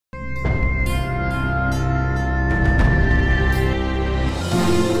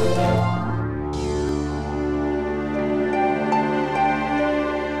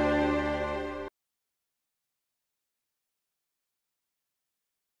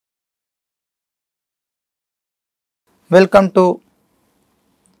Welcome to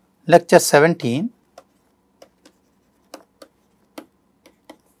lecture 17,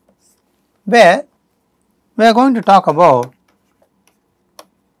 where we are going to talk about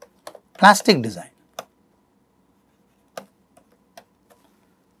plastic design.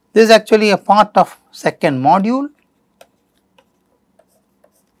 This is actually a part of second module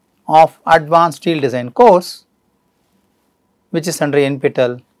of Advanced Steel Design course, which is under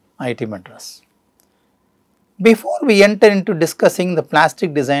NPTEL IIT Madras. Before we enter into discussing the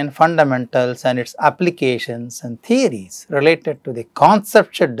plastic design fundamentals and its applications and theories related to the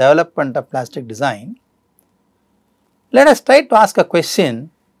conceptual development of plastic design, let us try to ask a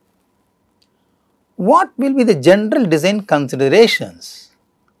question: what will be the general design considerations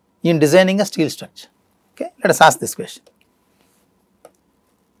in designing a steel structure? Okay, let us ask this question.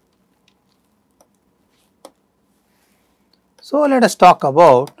 So, let us talk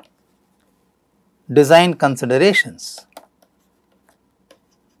about design considerations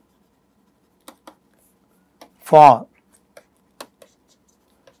for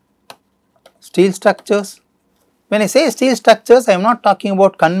steel structures. When I say steel structures, I am not talking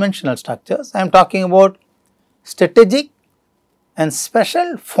about conventional structures, I am talking about strategic and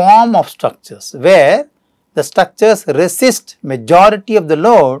special form of structures where the structures resist majority of the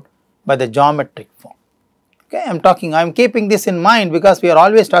load by the geometric form. Okay, I am keeping this in mind because we are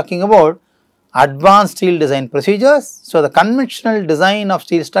always talking about advanced steel design procedures. So, the conventional design of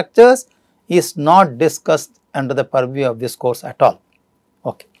steel structures is not discussed under the purview of this course at all.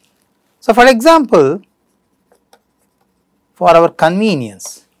 Okay. So, for example, for our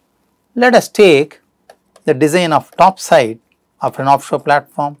convenience, let us take the design of top side of an offshore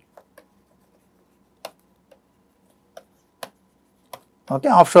platform. Okay,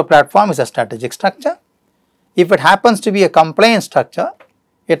 offshore platform is a strategic structure. If it happens to be a compliant structure,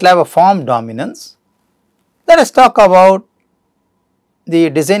 it will have a form dominance. Let us talk about the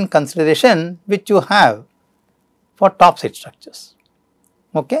design consideration which you have for topside structures.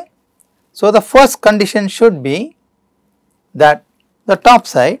 Okay. So, the first condition should be that the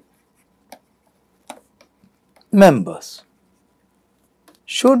topside members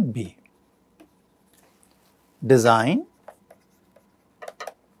should be designed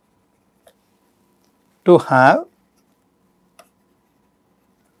to have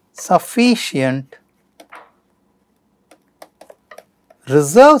sufficient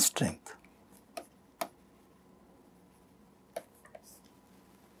reserve strength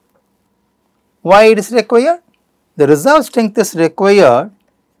Why it is required? The reserve strength is required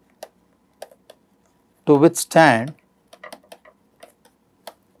to withstand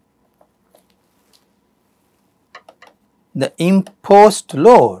the imposed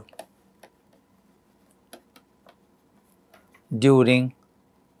load during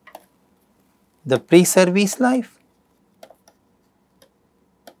the pre-service life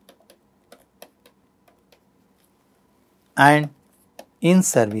and in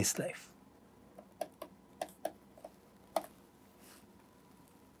service life.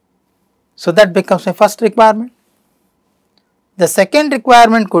 So, that becomes my first requirement. The second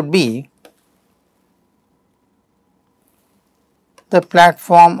requirement could be the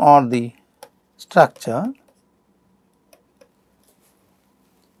platform or the structure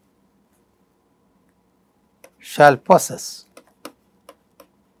shall possess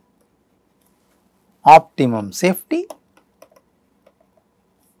optimum safety,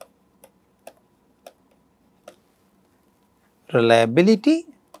 reliability,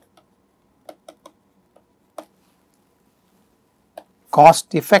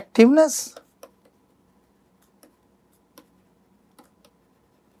 cost effectiveness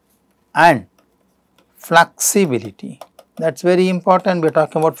and flexibility. That is very important. We are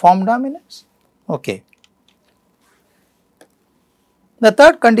talking about form dominance. Okay. The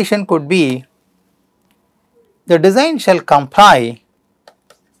third condition could be the design shall comply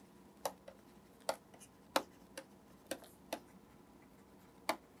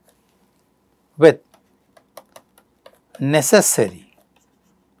with necessary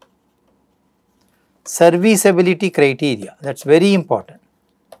serviceability criteria. That is very important,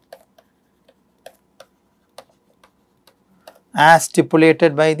 as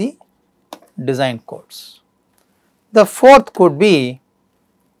stipulated by the design codes. The fourth could be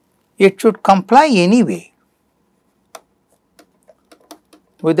it should comply anyway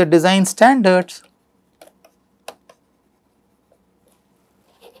with the design standards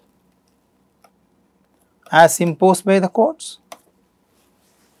as imposed by the codes.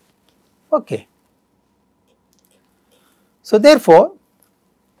 Okay. So, therefore,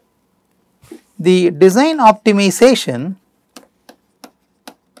 the design optimization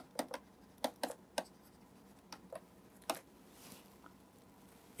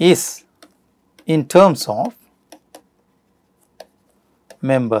is in terms of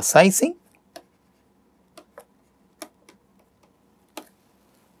member sizing,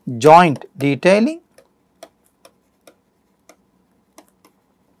 joint detailing,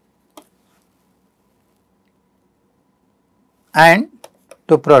 and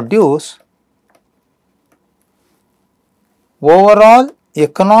to produce overall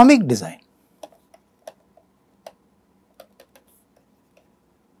economic design.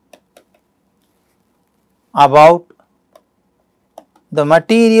 About the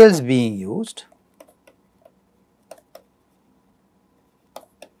materials being used,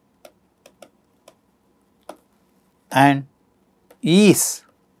 and ease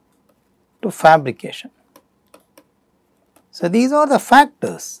to fabrication. So, these are the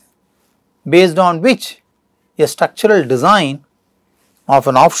factors based on which a structural design of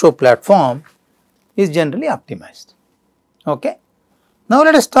an offshore platform is generally optimized. Okay. Now,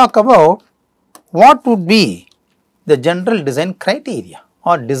 let us talk about what would be the general design criteria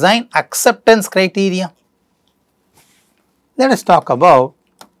or design acceptance criteria. Let us talk about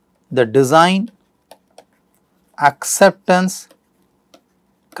the design acceptance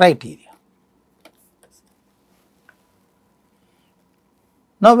criteria.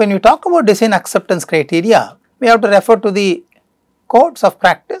 Now, when you talk about design acceptance criteria, we have to refer to the codes of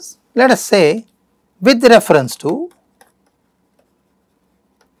practice. Let us say with reference to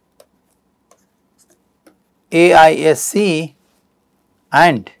AISC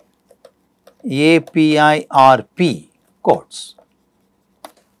and APIRP codes.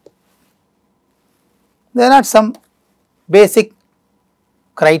 There are some basic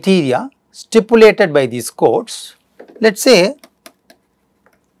criteria stipulated by these codes. Let us say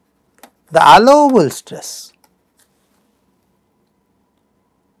the allowable stress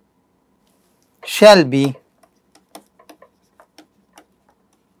shall be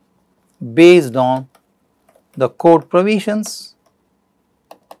based on the code provisions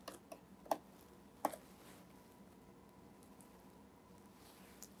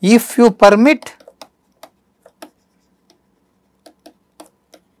if you permit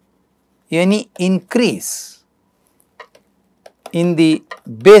any increase in the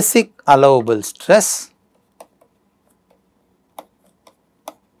basic allowable stress,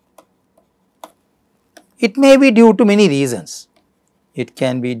 it may be due to many reasons. It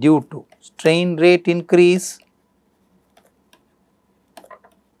can be due to strain rate increase,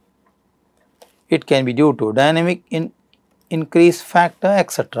 it can be due to dynamic increase factor,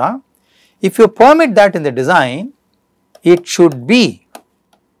 etc. If you permit that in the design, it should be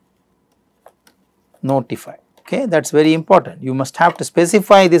notified. Okay, that is very important. You must have to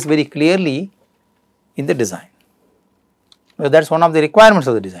specify this very clearly in the design. So, that is one of the requirements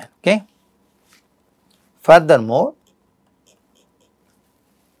of the design. Okay. Furthermore,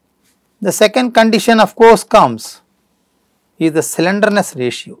 the second condition of course comes is the slenderness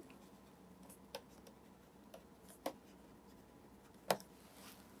ratio.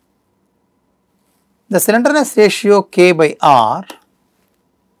 The slenderness ratio K by R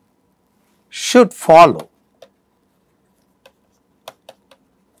should follow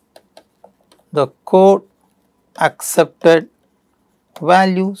the code accepted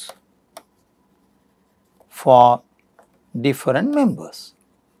values for different members.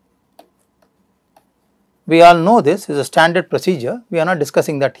 We all know this is a standard procedure, we are not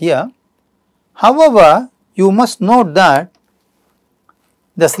discussing that here. However, you must note that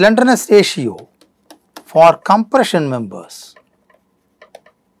the slenderness ratio for compression members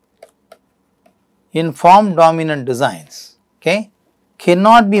in form dominant designs, okay,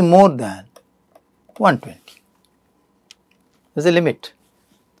 cannot be more than 120. There is a limit.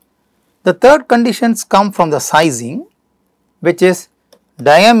 The third conditions come from the sizing, which is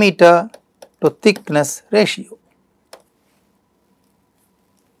diameter to thickness ratio.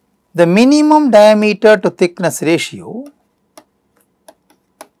 The minimum diameter to thickness ratio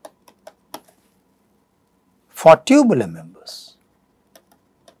for tubular members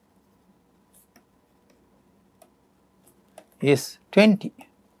is 20.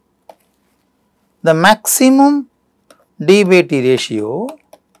 The maximum D by T ratio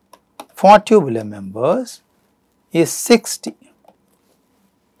for tubular members is 60.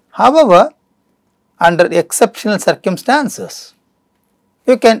 However, under exceptional circumstances,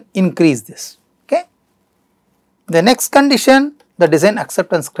 you can increase this. Okay. The next condition, the design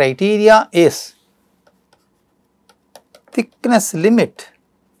acceptance criteria is thickness limit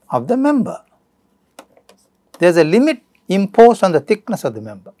of the member. There is a limit imposed on the thickness of the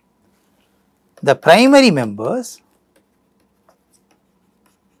member. The primary members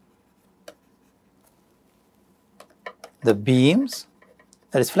the beams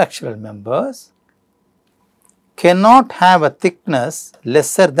that is flexural members, cannot have a thickness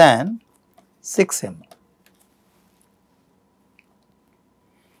lesser than 6 mm.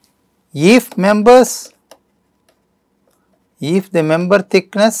 If the member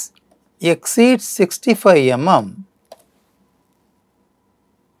thickness exceeds 65 mm,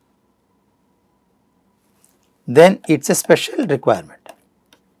 then it is a special requirement.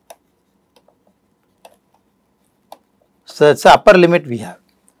 So, that is the upper limit we have.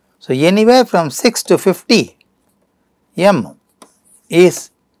 So, anywhere from 6 to 50 mm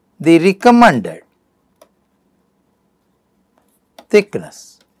is the recommended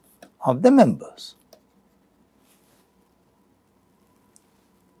thickness of the members.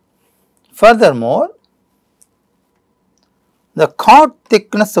 Furthermore, the chord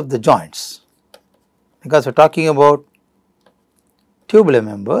thickness of the joints, because we are talking about tubular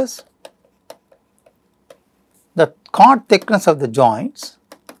members, the chord thickness of the joints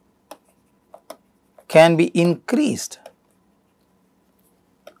can be increased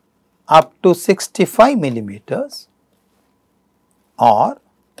up to 65 millimeters, or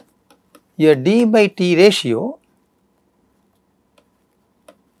a D by T ratio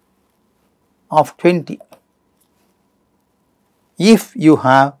of 20 if you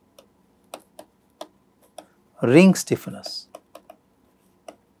have ring stiffness.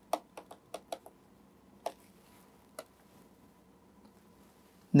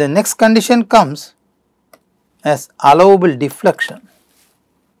 The next condition comes as allowable deflection.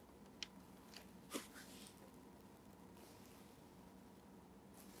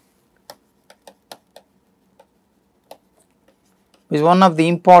 Is one of the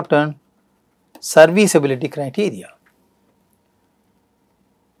important serviceability criteria.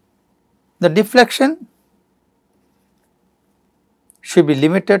 The deflection should be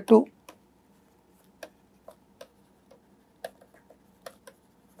limited to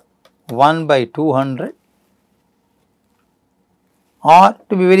 1/200, or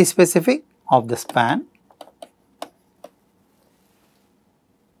to be very specific, of the span.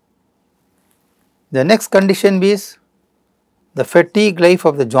 The next condition is the fatigue life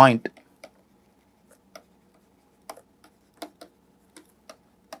of the joint.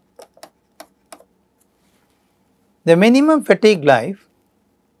 The minimum fatigue life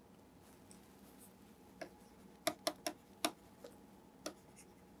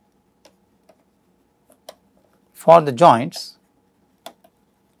for the joints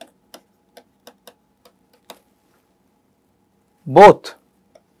both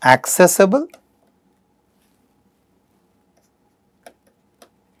accessible,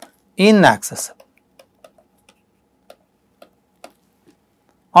 inaccessible,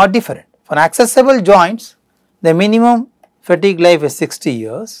 or different. For accessible joints, the minimum fatigue life is 60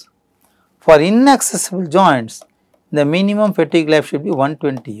 years. For inaccessible joints, the minimum fatigue life should be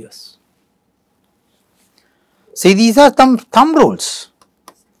 120 years. See, these are some thumb rules.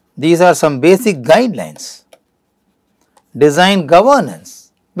 These are some basic guidelines, design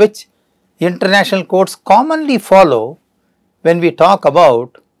governance, which international codes commonly follow when we talk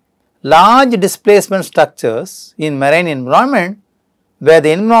about large displacement structures in marine environment, where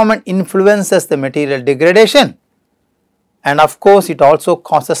the environment influences the material degradation, and of course, it also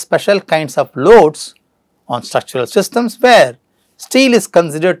causes special kinds of loads on structural systems, where steel is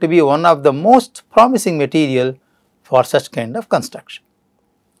considered to be one of the most promising material for such kind of construction.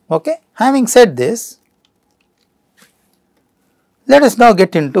 Okay. Having said this, let us now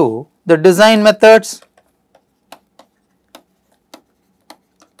get into the design methods.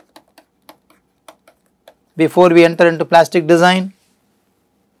 Before we enter into plastic design,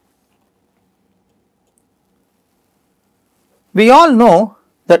 we all know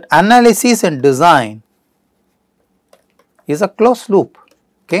that analysis and design is a closed loop.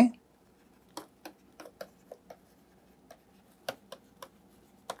 Okay.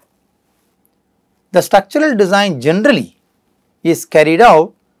 The structural design generally is carried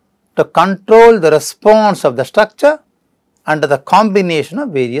out to control the response of the structure under the combination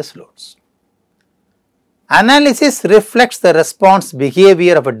of various loads. Analysis reflects the response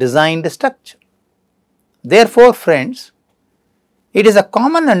behavior of a designed structure. Therefore, friends, it is a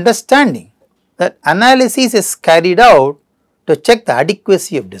common understanding that analysis is carried out to check the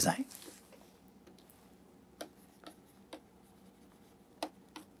adequacy of design.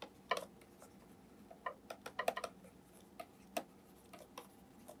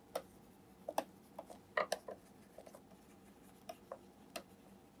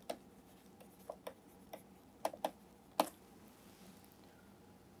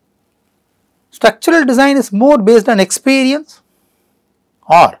 Structural design is more based on experience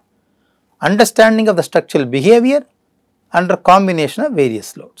or understanding of the structural behavior under combination of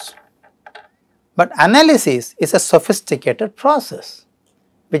various loads. But analysis is a sophisticated process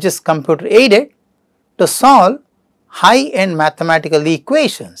which is computer aided to solve high-end mathematical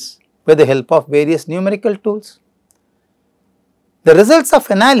equations with the help of various numerical tools. The results of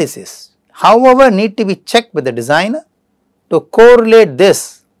analysis, however, need to be checked with the designer to correlate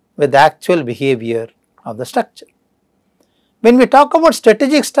this with the actual behavior of the structure. When we talk about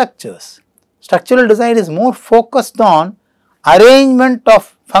strategic structures, structural design is more focused on arrangement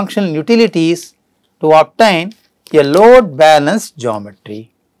of functional utilities to obtain a load balanced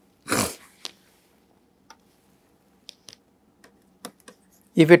geometry.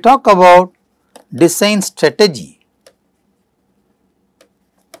 If we talk about design strategy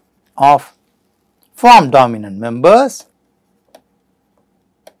of form dominant members,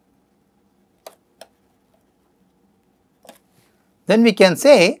 then we can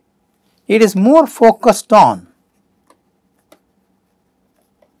say it is more focused on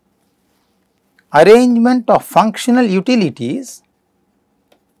arrangement of functional utilities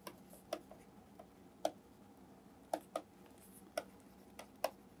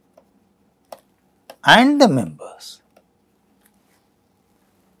and the members.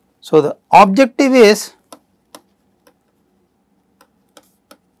 So, the objective is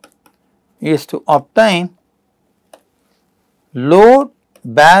to obtain load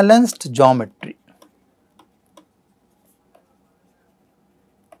balanced geometry.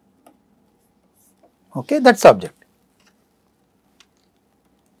 Okay, that is objective.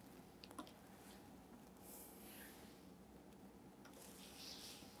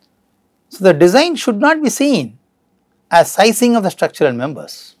 So, the design should not be seen as sizing of the structural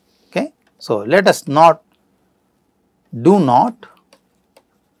members. Okay. So, let us do not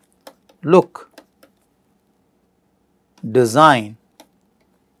look design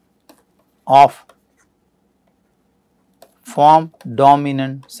of form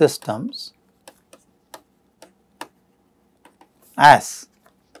dominant systems as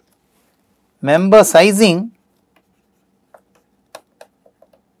member sizing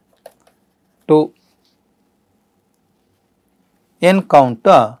to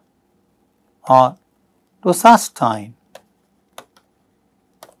encounter or to sustain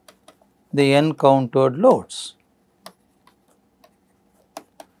the encountered loads.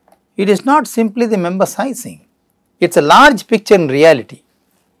 It is not simply the member sizing, it is a large picture in reality.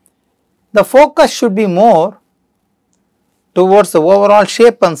 The focus should be more towards the overall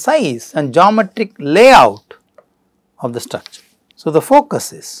shape and size and geometric layout of the structure. So, the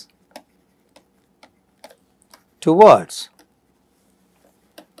focus is towards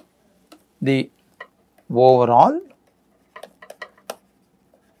the overall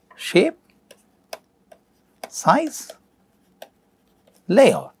shape, size,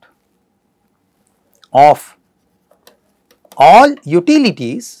 layout of all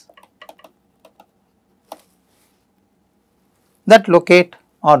utilities that locate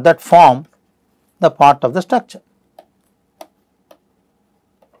or that form the part of the structure.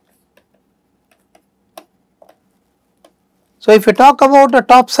 So, if we talk about the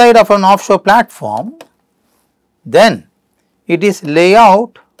top side of an offshore platform, then it is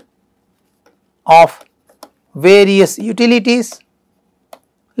layout of various utilities.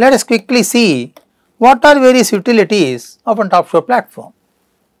 Let us quickly see what are various utilities of an offshore platform: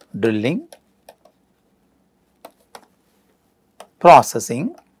 drilling,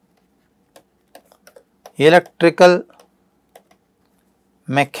 processing, electrical,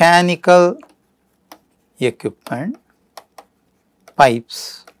 mechanical equipment,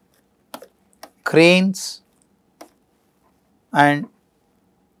 pipes, cranes and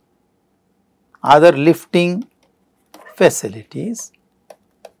other lifting facilities,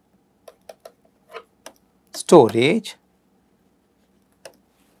 storage,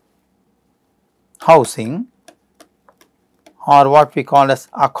 housing or what we call as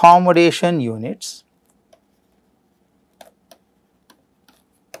accommodation units,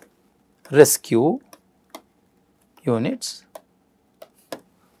 rescue units,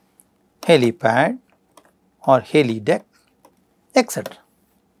 helipad or helideck, etc.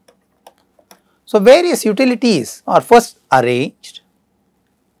 So, various utilities are first arranged.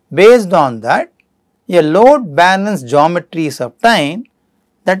 Based on that, a load balance geometry is obtained.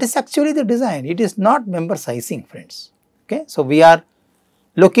 That is actually the design. It is not member sizing, friends. Okay. So, we are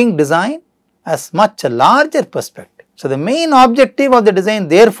looking design as much a larger perspective. So, the main objective of the design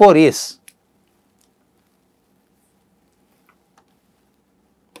therefore is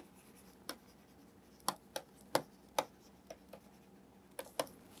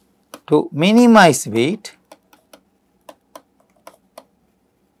to minimize weight,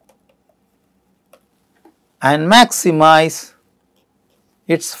 and maximize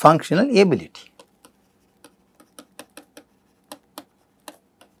its functional ability.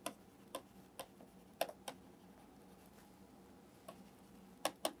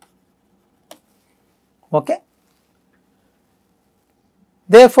 Okay.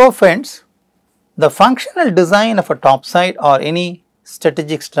 Therefore, friends, the functional design of a topside or any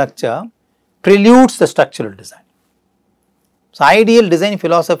strategic structure preludes the structural design. So, ideal design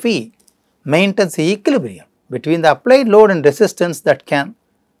philosophy maintains the equilibrium between the applied load and resistance that can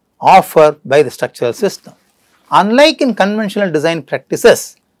offer by the structural system. Unlike in conventional design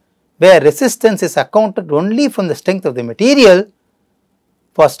practices, where resistance is accounted only from the strength of the material,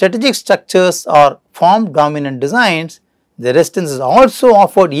 for strategic structures or form dominant designs, the resistance is also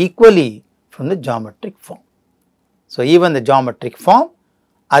offered equally from the geometric form. So, even the geometric form,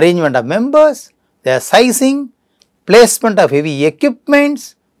 arrangement of members, their sizing, placement of heavy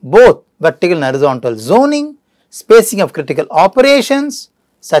equipments, both vertical and horizontal zoning, spacing of critical operations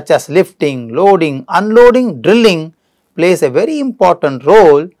such as lifting, loading, unloading, drilling plays a very important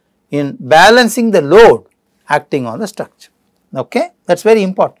role in balancing the load acting on the structure. Okay, that is very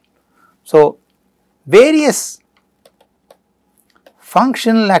important. So, various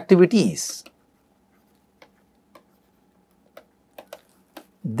functional activities,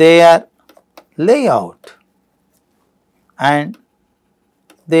 their layout and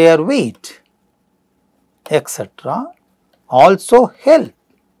their weight, etc., also help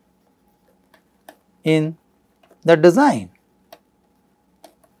in the design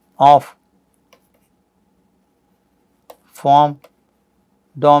of form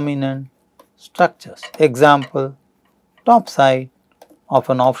dominant structures. Example, top side of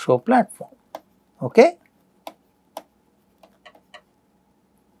an offshore platform. Okay.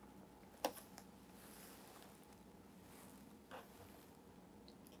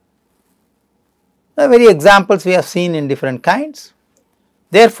 The very examples we have seen in different kinds.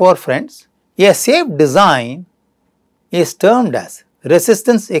 Therefore, friends, a safe design is termed as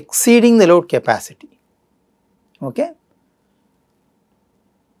resistance exceeding the load capacity. Okay.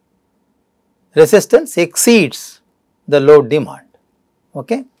 Resistance exceeds the load demand.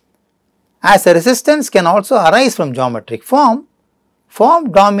 Okay. As a resistance can also arise from geometric form,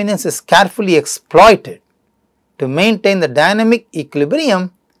 form dominance is carefully exploited to maintain the dynamic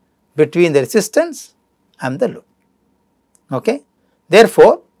equilibrium between the resistance and the load. Okay.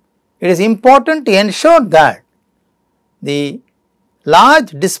 Therefore, it is important to ensure that the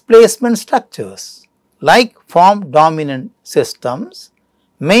large displacement structures like form dominant systems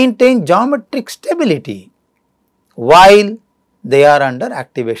maintain geometric stability while they are under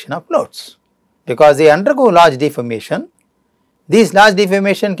activation of loads, because they undergo large deformation. These large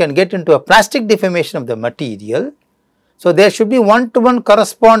deformation can get into a plastic deformation of the material. So, there should be one-to-one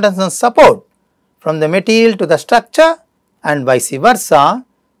correspondence and support from the material to the structure and vice versa,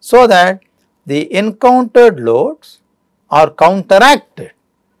 so that the encountered loads are counteracted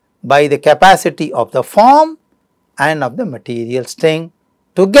by the capacity of the form and of the material staying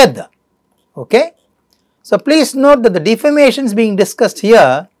together. Okay. So, please note that the deformations being discussed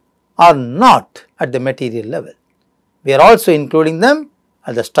here are not at the material level. We are also including them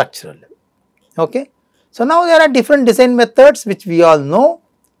at the structural level. Okay. So, now there are different design methods which we all know,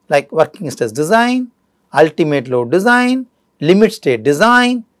 like working stress design, ultimate load design, limit state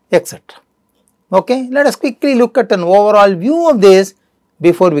design, etc. Okay. Let us quickly look at an overall view of this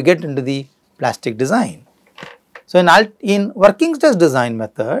before we get into the plastic design. So, in working stress design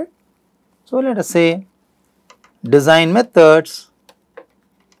method, so let us say design methods,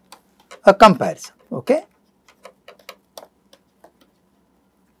 a comparison. Okay.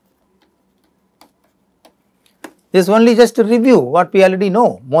 This is only just to review what we already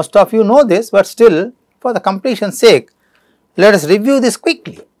know. Most of you know this, but still for the completion's sake, let us review this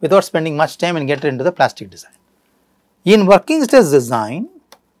quickly without spending much time and get into the plastic design. In working stress design,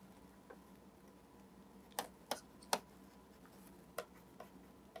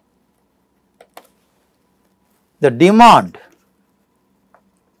 the demand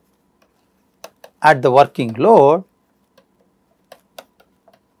at the working load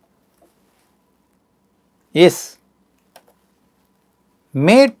is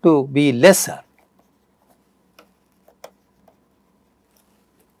made to be lesser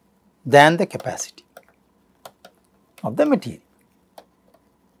than the capacity of the material.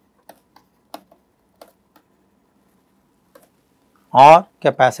 Or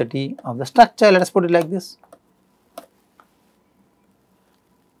capacity of the structure, let us put it like this.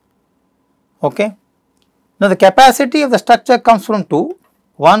 Okay. Now, the capacity of the structure comes from two.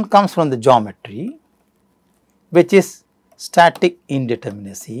 One comes from the geometry, which is static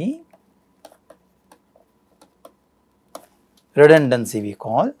indeterminacy, redundancy we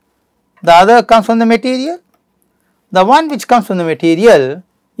call. The other comes from the material. The one which comes from the material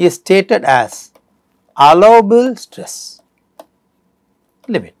is stated as allowable stress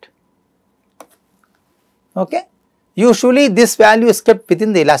limit. Okay. Usually this value is kept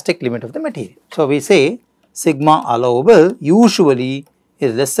within the elastic limit of the material. So, we say sigma allowable usually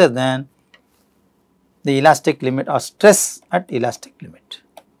is lesser than the elastic limit or stress at elastic limit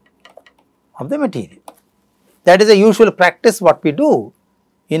of the material. That is a usual practice what we do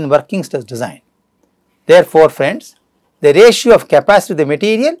in working stress design. Therefore, friends, the ratio of capacity of the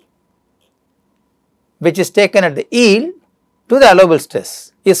material which is taken at the yield to the allowable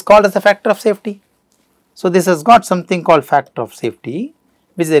stress is called as the factor of safety. So, this has got something called factor of safety,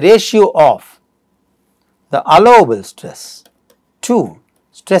 which is the ratio of the allowable stress to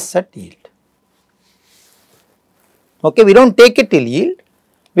stress at yield. Okay, we do not take it till yield,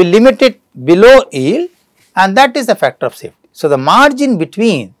 we limit it below yield, and that is the factor of safety. So, the margin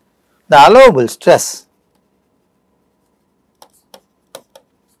between the allowable stress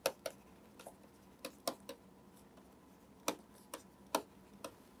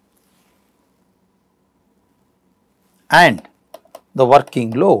and the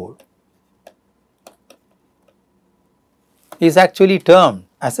working load is actually termed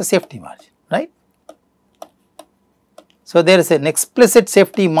as a safety margin, right. So, there is an explicit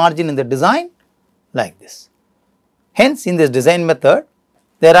safety margin in the design like this. Hence, in this design method,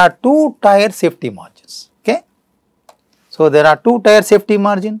 there are two tier safety margins. Okay. So, there are two tier safety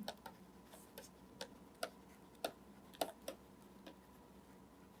margin.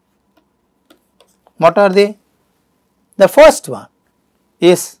 What are they? The first one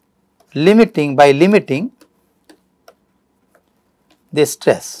is by limiting the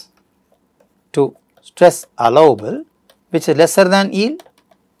stress to stress allowable, which is lesser than yield.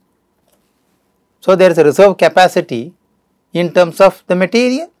 So, there is a reserve capacity in terms of the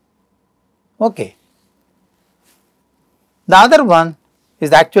material. Okay. The other one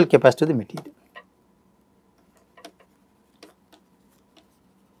is the actual capacity of the material.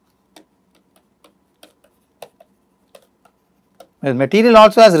 The material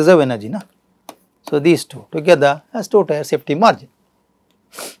also has reserve energy, na? So, these two together has two tier safety margin.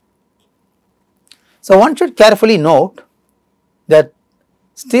 So, one should carefully note that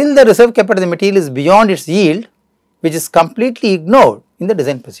still the reserve capacity of the material is beyond its yield, which is completely ignored in the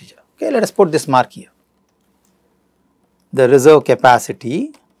design procedure. Okay, let us put this mark here. The reserve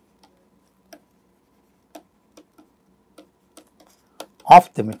capacity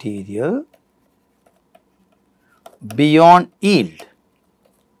of the material beyond yield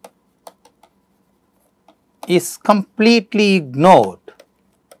is completely ignored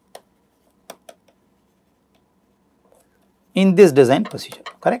in this design procedure,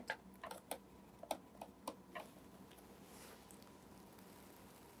 correct.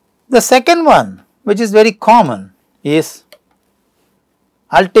 The second one, which is very common, is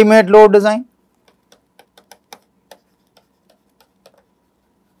ultimate load design.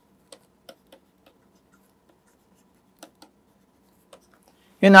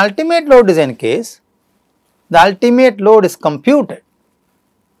 In ultimate load design case, the ultimate load is computed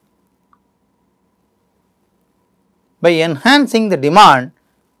by enhancing the demand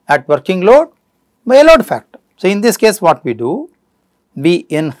at working load by a load factor. So, in this case what we do? We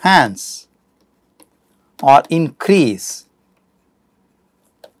enhance or increase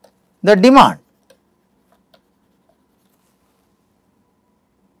the demand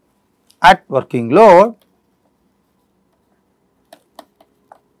at working load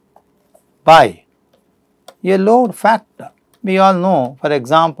by a load factor. We all know, for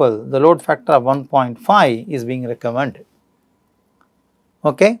example, the load factor of 1.5 is being recommended,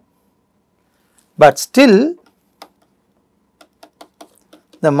 okay. But still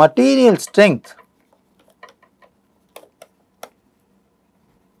the material strength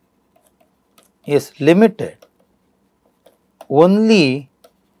is limited only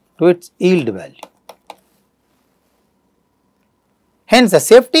to its yield value. Hence, the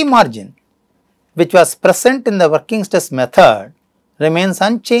safety margin which was present in the working stress method remains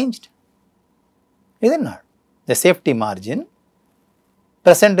unchanged, is it not? The safety margin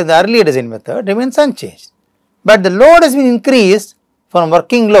present in the earlier design method remains unchanged, but the load has been increased from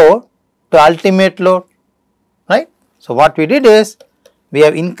working load to ultimate load, right. So, what we did is we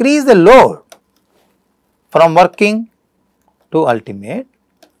have increased the load from working to ultimate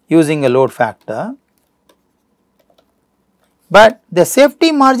using a load factor, but the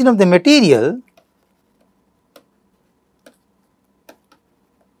safety margin of the material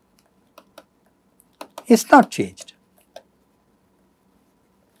is not changed.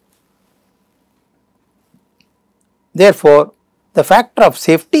 Therefore, the factor of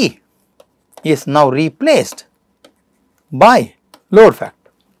safety is now replaced by load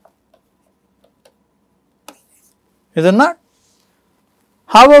factor. Is it not?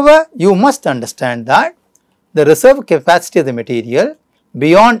 However, you must understand that the reserve capacity of the material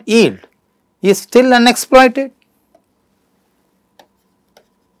beyond yield is still unexploited.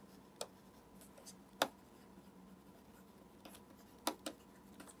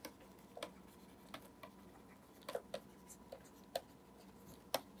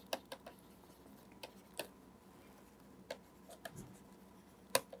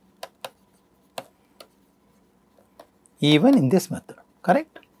 Even in this method,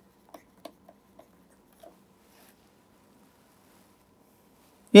 correct?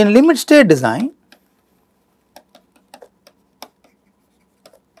 In limit state design,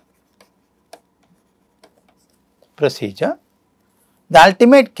 procedure, the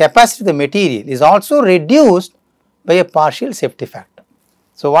ultimate capacity of the material is also reduced by a partial safety factor.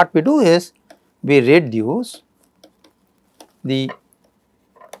 So, what we do is we reduce the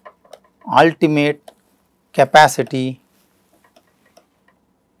ultimate capacity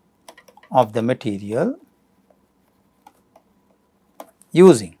of the material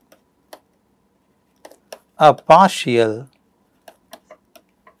using a partial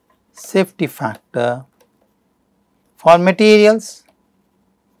safety factor for materials,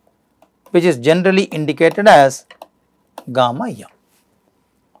 which is generally indicated as gamma m.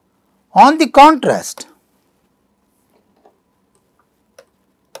 On the contrast,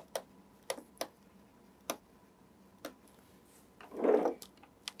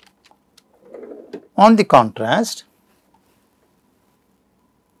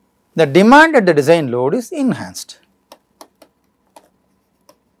 the demand at the design load is enhanced.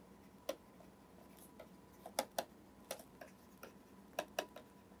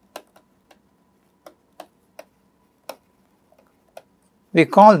 We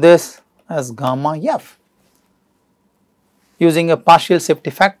call this as gamma f, using a partial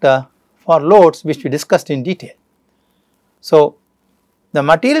safety factor for loads which we discussed in detail. So, the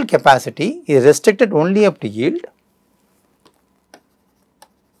material capacity is restricted only up to yield,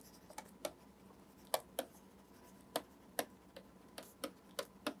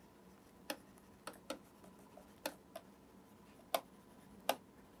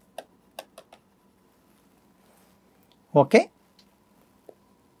 okay,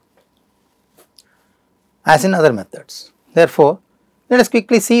 as in other methods. Therefore, let us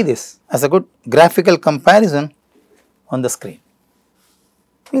quickly see this as a good graphical comparison on the screen.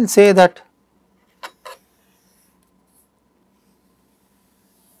 We will say that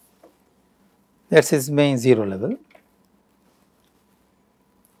this is my 0 level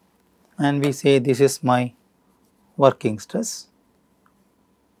and we say this is my working stress.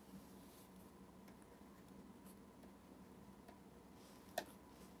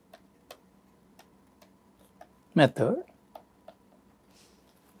 Method.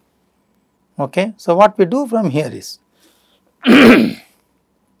 Okay. So, what we do from here is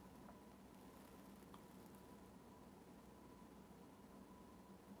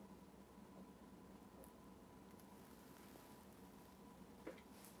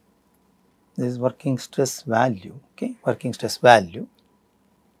this is working stress value, okay, working stress value.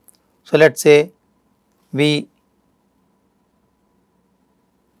 So, let us say we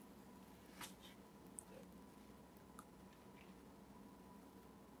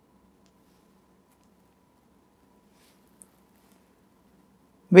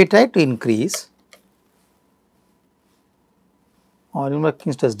try to increase, or in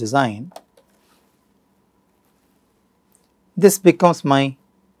working stress design, this becomes my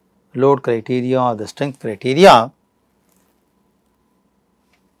load criteria or the strength criteria,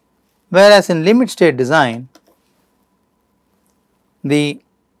 whereas in limit state design, the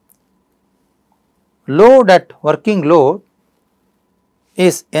load at working load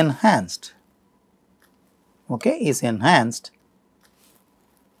is enhanced, okay, is enhanced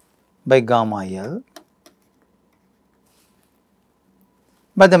by gamma L,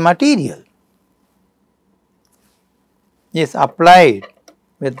 but the material is applied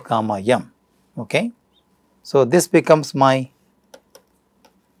with gamma m, okay. So, this becomes my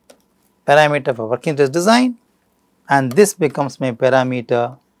parameter for working stress design and this becomes my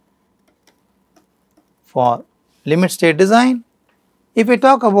parameter for limit state design. If we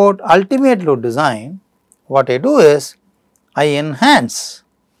talk about ultimate load design, what I do is I enhance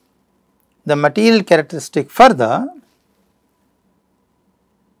the material characteristic further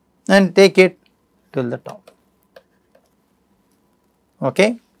and take it till the top.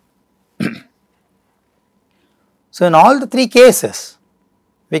 Okay. So, in all the three cases,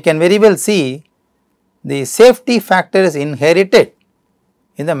 we can very well see the safety factor is inherited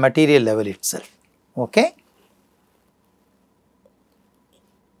in the material level itself. Okay.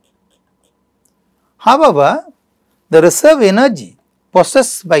 However, the reserve energy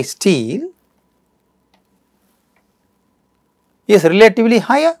possessed by steel is relatively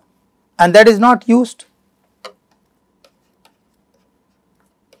higher, and that is not used.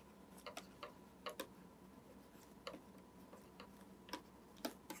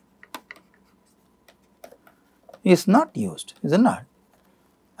 Is not used, is it not?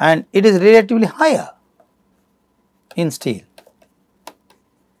 And it is relatively higher in steel,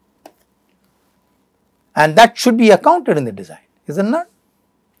 and that should be accounted in the design, is it not?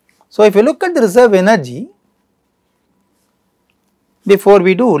 So, if you look at the reserve energy, before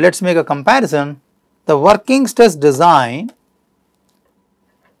we do, let us make a comparison. The working stress design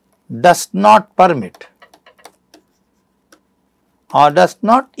does not permit or does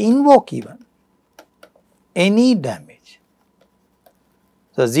not invoke even any damage.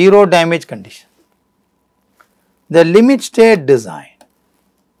 So, zero damage condition. The limit state design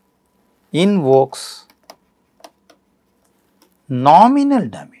invokes nominal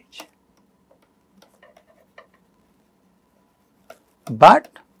damage, but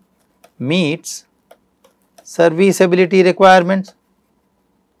meets serviceability requirements.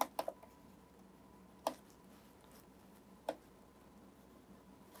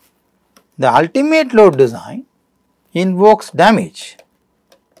 The ultimate load design invokes damage,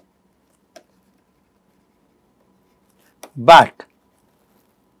 but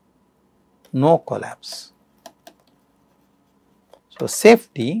no collapse. So,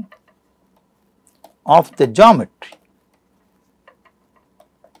 safety of the geometry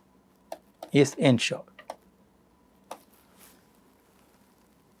is ensured.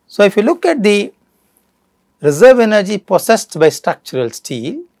 So, if you look at the reserve energy possessed by structural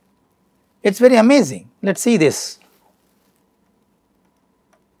steel, it is very amazing. Let us see this.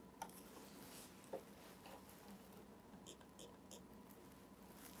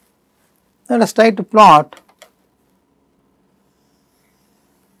 Let us try to plot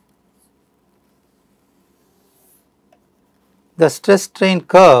the stress strain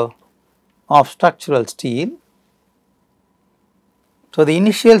curve of structural steel. So, the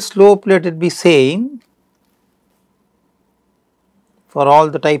initial slope, let it be same for all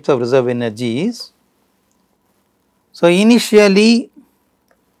the types of reserve energies. So, initially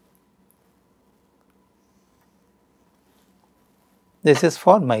this is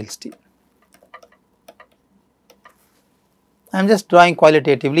for mild steel. I am just drawing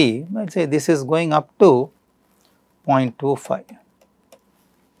qualitatively, let us say this is going up to 0.25.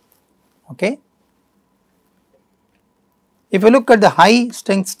 Okay. If you look at the high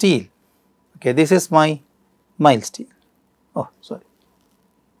strength steel, okay, this is my mild steel. Oh, sorry.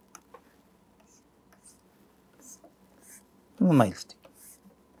 Mild steel.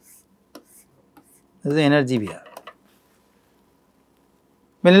 This is the energy we have.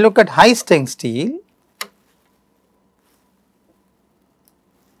 When you look at high strength steel,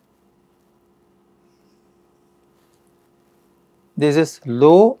 this is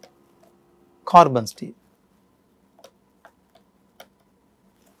low carbon steel.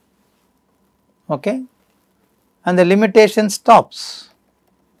 Okay, and the limitation stops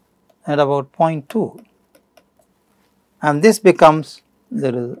at about 0.2, and this becomes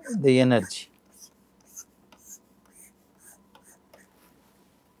the energy.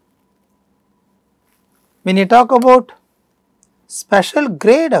 When you talk about special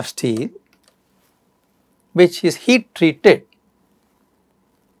grade of steel which is heat treated,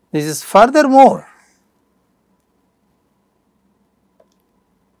 this is furthermore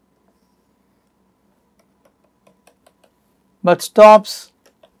but stops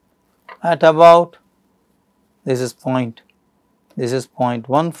at about, this is 0.15, this is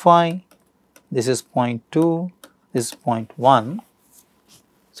 0.2, this is 0.1.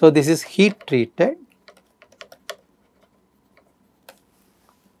 So, this is heat treated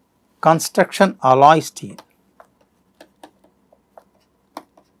construction alloy steel,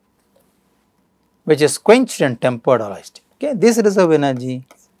 which is quenched and tempered alloy steel. Okay. This reserve energy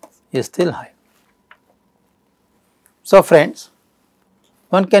is still high. So, friends,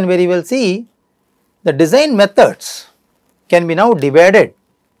 one can very well see the design methods can be now divided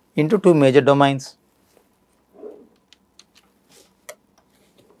into two major domains.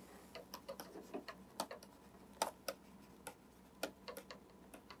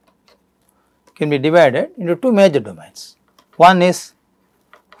 Can be divided into two major domains. One is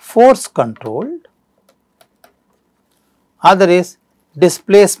force controlled, other is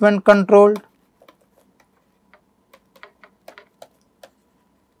displacement controlled.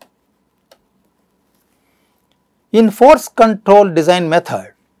 In force control design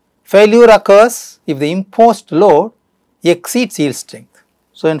method, failure occurs if the imposed load exceeds yield strength.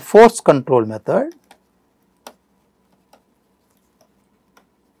 So, in force control method,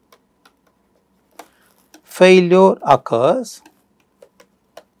 failure occurs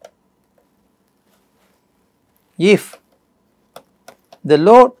if the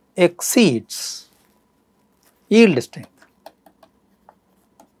load exceeds yield strength.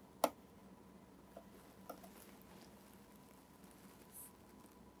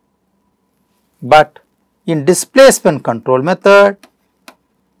 But in displacement control method,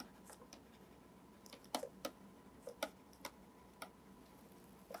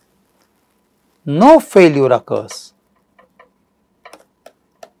 no failure occurs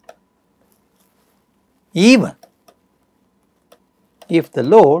even if the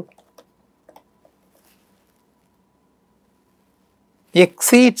load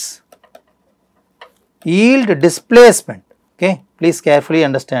exceeds yield displacement. Okay, please carefully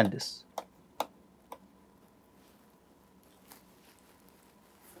understand this.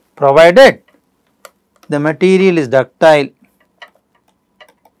 Provided the material is ductile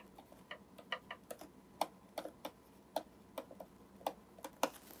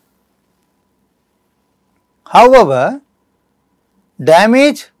however,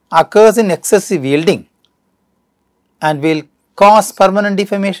 damage occurs in excessive yielding and will cause permanent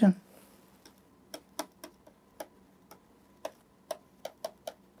deformation.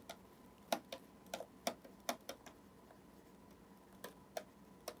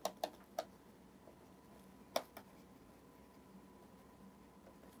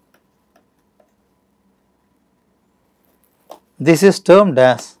 This is termed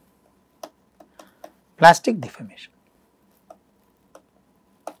as plastic deformation.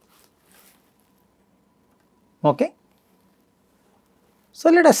 Okay. So,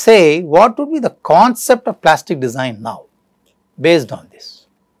 let us say what would be the concept of plastic design now based on this.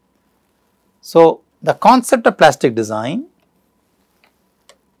 So, the concept of plastic design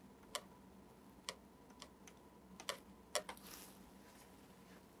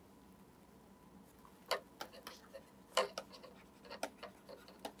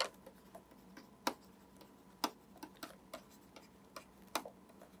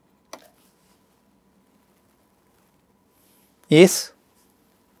is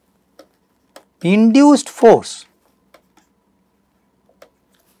induced force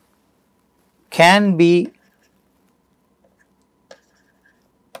can be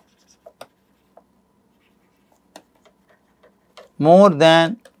more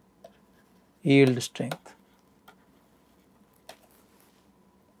than yield strength.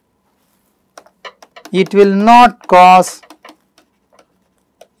 It will not cause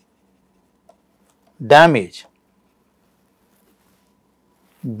damage,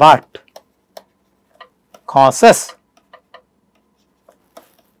 but causes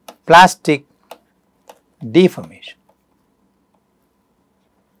plastic deformation,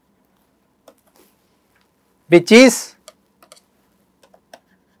 which is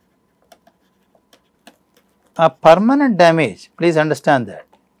a permanent damage. Please understand that.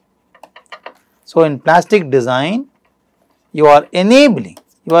 So, in plastic design, you are enabling,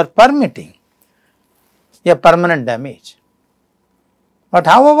 you are permitting a permanent damage. But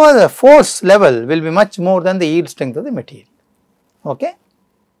however, the force level will be much more than the yield strength of the material. Okay?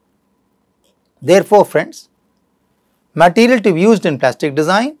 Therefore, friends, material to be used in plastic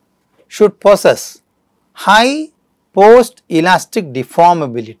design should possess high post elastic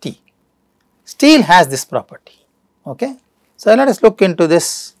deformability. Steel has this property. Okay? So, let us look into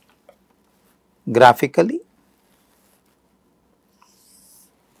this graphically.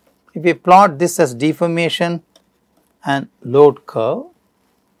 If we plot this as deformation and load curve,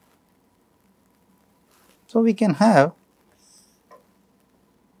 so we can have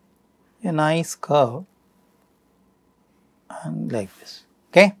a nice curve and like this.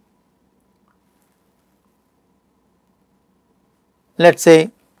 Okay. Let us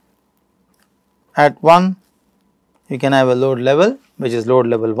say at 1 you can have a load level which is load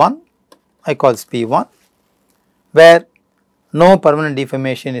level 1, I call this P1, where no permanent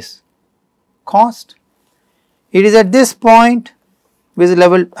deformation is caused. It is at this point which is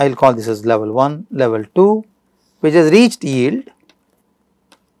level, I will call this as level 1, level 2, which has reached yield.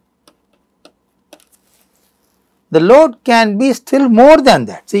 The load can be still more than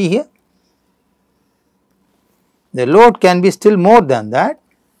that, see here, the load can be still more than that,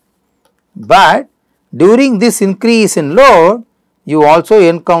 but during this increase in load, you also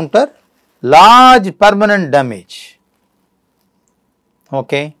encounter large permanent damage,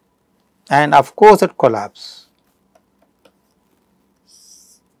 okay, and of course at collapse.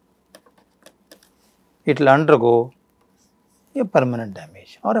 it will undergo a permanent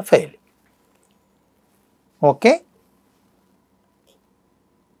damage or a failure. Okay.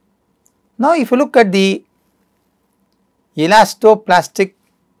 Now, if you look at the elastoplastic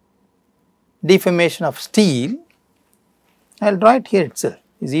deformation of steel, I will draw it here itself,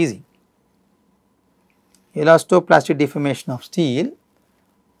 it is easy. Elastoplastic deformation of steel.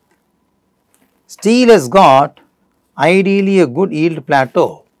 Steel has got ideally a good yield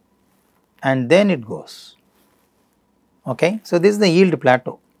plateau and then it goes. Okay. So, this is the yield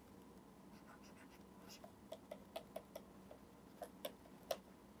plateau.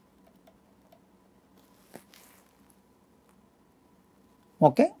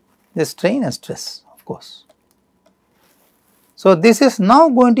 Okay. The strain and stress, of course. So, this is now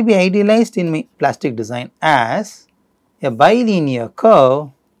going to be idealized in my plastic design as a bilinear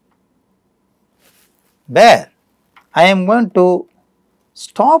curve where I am going to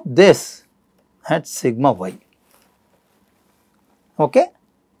stop this at sigma y. Okay.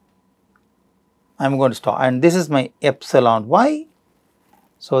 I am going to stop, and this is my epsilon y.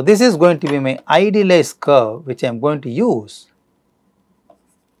 So, this is going to be my idealized curve which I am going to use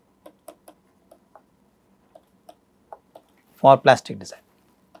for plastic design.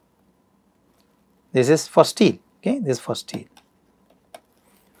 This is for steel, okay, this is for steel.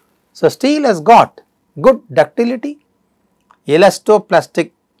 So, steel has got good ductility,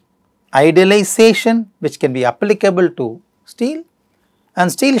 elastoplastic idealization which can be applicable to steel,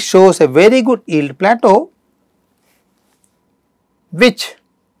 and steel shows a very good yield plateau which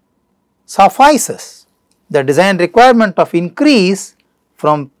suffices the design requirement of increase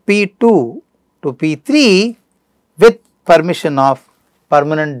from P2 to P3 with permission of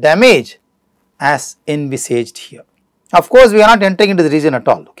permanent damage as envisaged here. Of course, we are not entering into the region at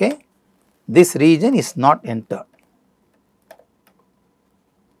all, okay. This region is not entered.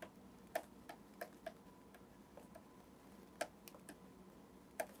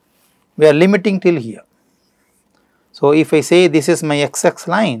 We are limiting till here. So, if I say this is my XX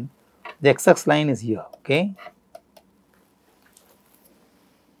line, the XX line is here, okay.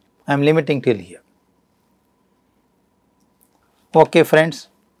 I am limiting till here. Okay friends,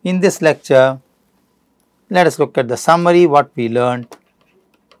 in this lecture, let us look at the summary what we learned.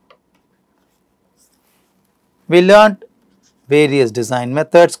 We learned various design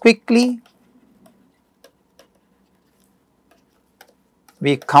methods quickly.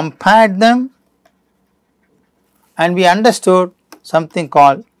 We compared them and we understood something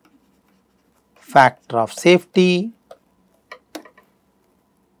called factor of safety,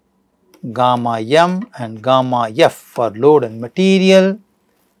 gamma m and gamma f for load and material,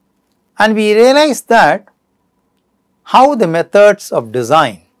 and we realized that how the methods of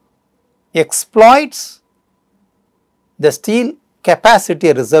design exploits the steel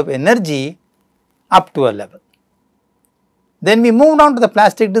capacity reserve energy up to a level. Then we moved on to the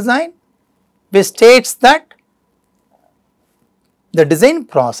plastic design which states that the design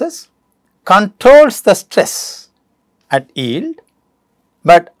process controls the stress at yield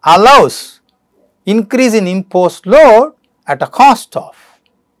but allows increase in imposed load at a cost of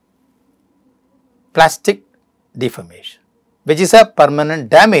plastic deformation, which is a permanent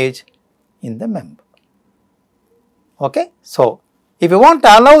damage in the member. Okay. So, if you want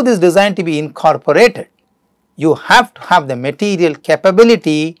to allow this design to be incorporated, you have to have the material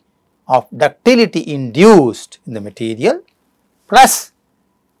capability of ductility induced in the material, plus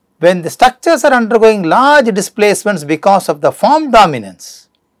when the structures are undergoing large displacements because of the form dominance,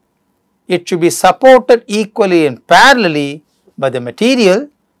 it should be supported equally and parallelly by the material.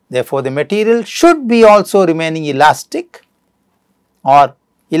 Therefore, the material should be also remaining elastic, or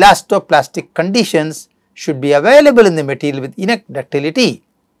elastoplastic conditions should be available in the material with enough ductility,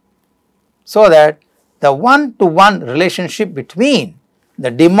 so that the one-to-one relationship between the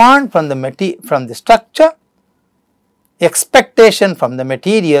demand from the structure, expectation from the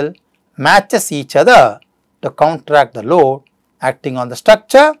material matches each other to counteract the load acting on the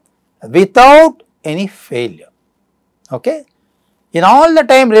structure without any failure. Okay. In all the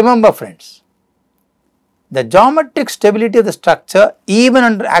time, remember friends, the geometric stability of the structure even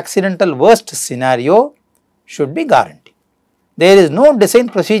under accidental worst scenario should be guaranteed. There is no design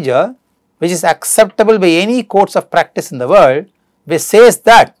procedure which is acceptable by any courts of practice in the world which says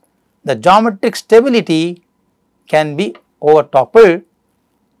that the geometric stability can be overtoppled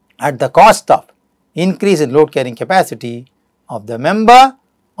at the cost of increase in load carrying capacity of the member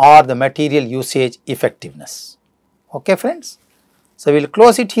or the material usage effectiveness. Okay friends. So, we will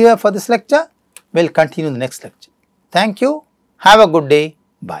close it here for this lecture. We will continue in the next lecture. Thank you. Have a good day.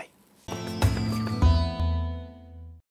 Bye.